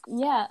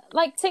 Yeah,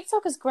 like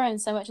TikTok has grown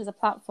so much as a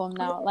platform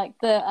now. Like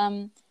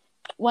the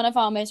one of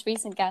our most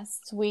recent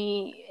guests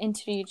we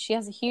interviewed, she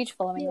has a huge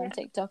following on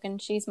TikTok,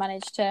 and she's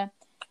managed to,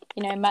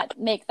 you know,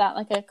 make that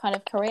like a kind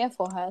of career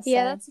for her. So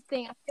yeah, that's the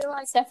thing. I feel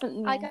like it's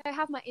definitely I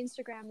have my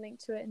Instagram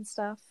linked to it and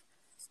stuff.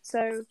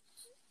 So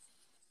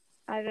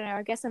I don't know.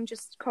 I guess I'm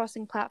just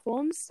crossing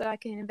platforms so I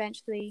can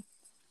eventually,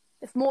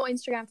 if more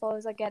Instagram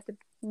followers I get, the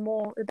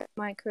better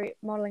my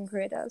modeling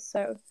career does.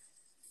 So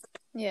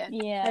Yeah.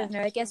 I don't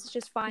know. I guess it's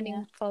just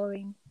finding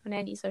following on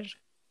any social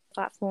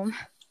platform.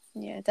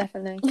 Yeah,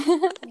 definitely.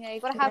 Yeah,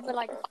 you've got to have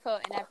like a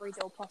foot in every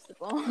door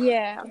possible.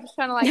 Yeah, I'm just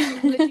trying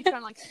to literally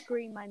trying to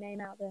scream my name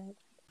out there.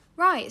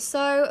 Right,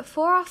 so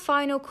for our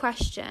final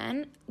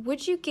question,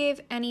 would you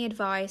give any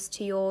advice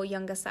to your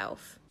younger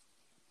self?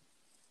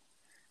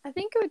 I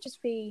think it would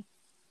just be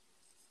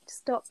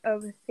stop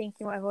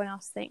overthinking what everyone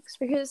else thinks,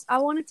 because I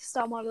wanted to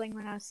start modeling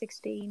when I was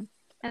 16,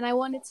 and I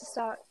wanted to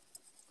start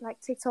like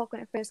TikTok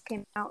when it first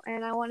came out,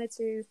 and I wanted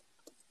to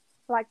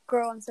like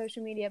grow on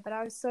social media, but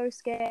I was so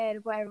scared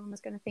of what everyone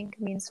was going to think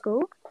of me in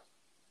school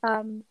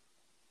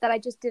that I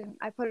just didn't.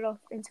 I put it off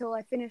until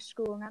I finished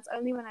school, and that's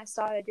only when I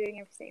started doing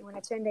everything when I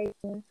turned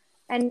 18.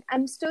 And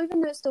I'm still,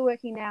 even though it's still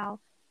working now,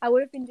 I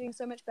would have been doing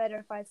so much better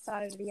if I had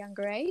started at a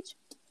younger age.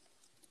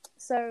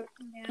 So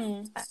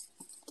I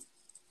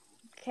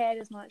cared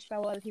as much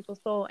about what other people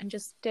thought and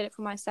just did it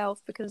for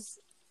myself, because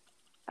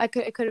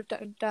it could have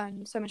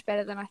done so much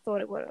better than I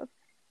thought it would have.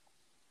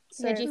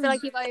 So do you feel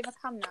like you've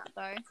overcome that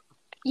though?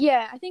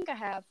 Yeah, I think I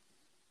have.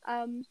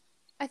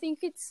 I think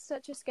it's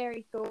such a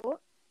scary thought,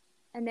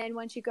 and then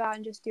once you go out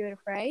and just do it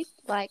afraid,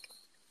 like,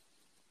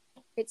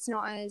 it's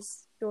not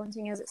as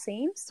daunting as it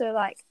seems. So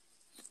like,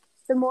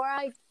 the more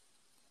I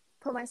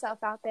put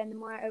myself out there and the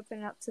more I open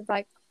it up to,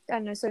 like, I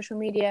don't know, social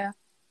media,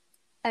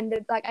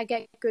 and like I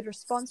get good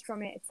response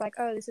from it, it's like,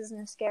 oh, this isn't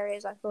as scary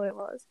as I thought it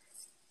was.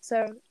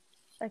 So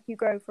like, you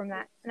grow from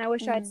that. And I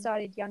wish I'd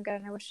started younger,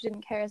 and I wish I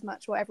didn't care as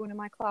much what everyone in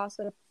my class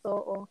would have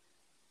thought, or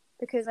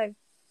because I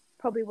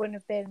probably wouldn't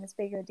have been as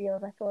big a deal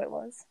as I thought it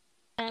was.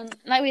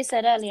 Like we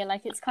said earlier,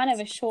 like, it's kind of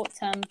a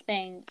short-term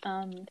thing.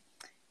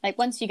 Like,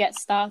 once you get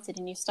started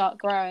and you start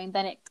growing,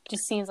 then it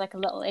just seems like a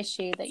little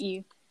issue that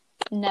you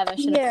never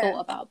should have thought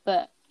about.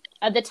 But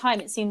at the time,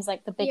 it seems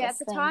like the biggest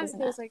thing. Yeah, at the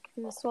time, it feels like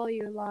it will swallow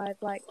you alive.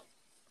 Like,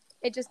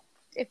 it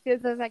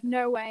feels there's like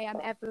no way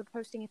I'm ever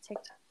posting a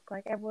TikTok.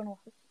 Like, everyone will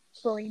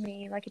bully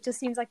me. Like, it just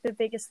seems like the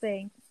biggest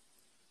thing.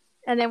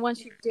 And then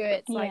once you do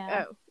it, it's like,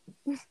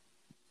 oh.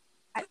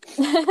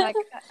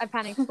 I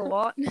panicked for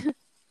what?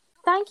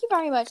 Thank you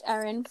very much,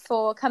 Erin,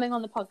 for coming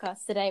on the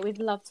podcast today. We've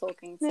loved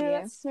talking to you.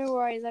 That's no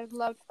worries. I've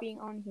loved being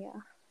on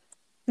here.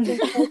 It's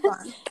been so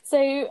fun.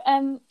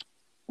 So,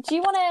 do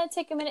you want to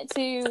take a minute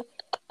to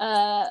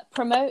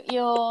promote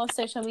your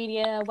social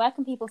media? Where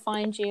can people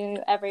find you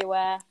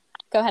everywhere?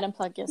 Go ahead and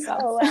plug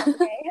yourself. Oh, wow,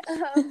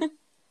 okay.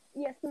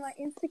 Yeah, so my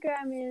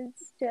Instagram is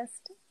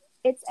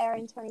it's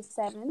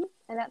Erin27,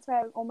 and that's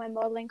where all my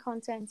modeling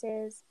content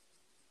is.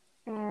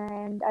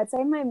 And I'd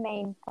say my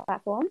main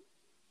platform.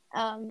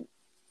 And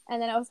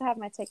then I also have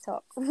my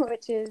TikTok,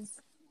 which is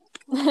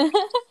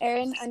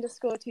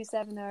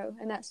Erin_270,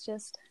 and that's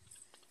just,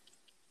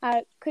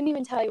 I couldn't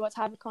even tell you what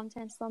type of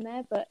content's on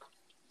there, but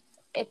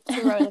it's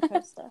a roller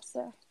coaster,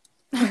 so.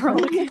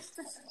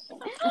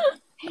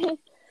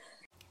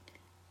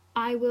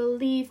 I will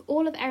leave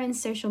all of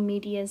Erin's social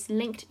medias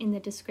linked in the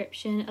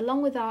description,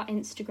 along with our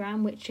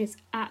Instagram, which is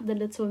at the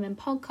Little Women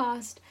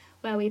Podcast,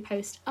 where we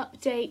post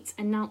updates,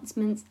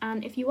 announcements,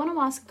 and if you want to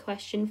ask a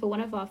question for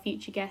one of our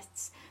future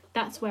guests,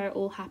 that's where it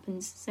all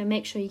happens, so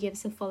make sure you give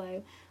us a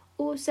follow.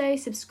 Also,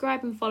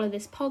 subscribe and follow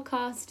this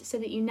podcast so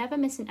that you never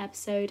miss an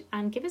episode,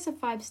 and give us a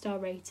 5-star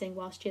rating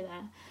whilst you're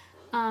there.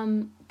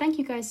 Thank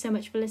you guys so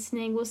much for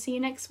listening. We'll see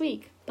you next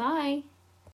week. Bye!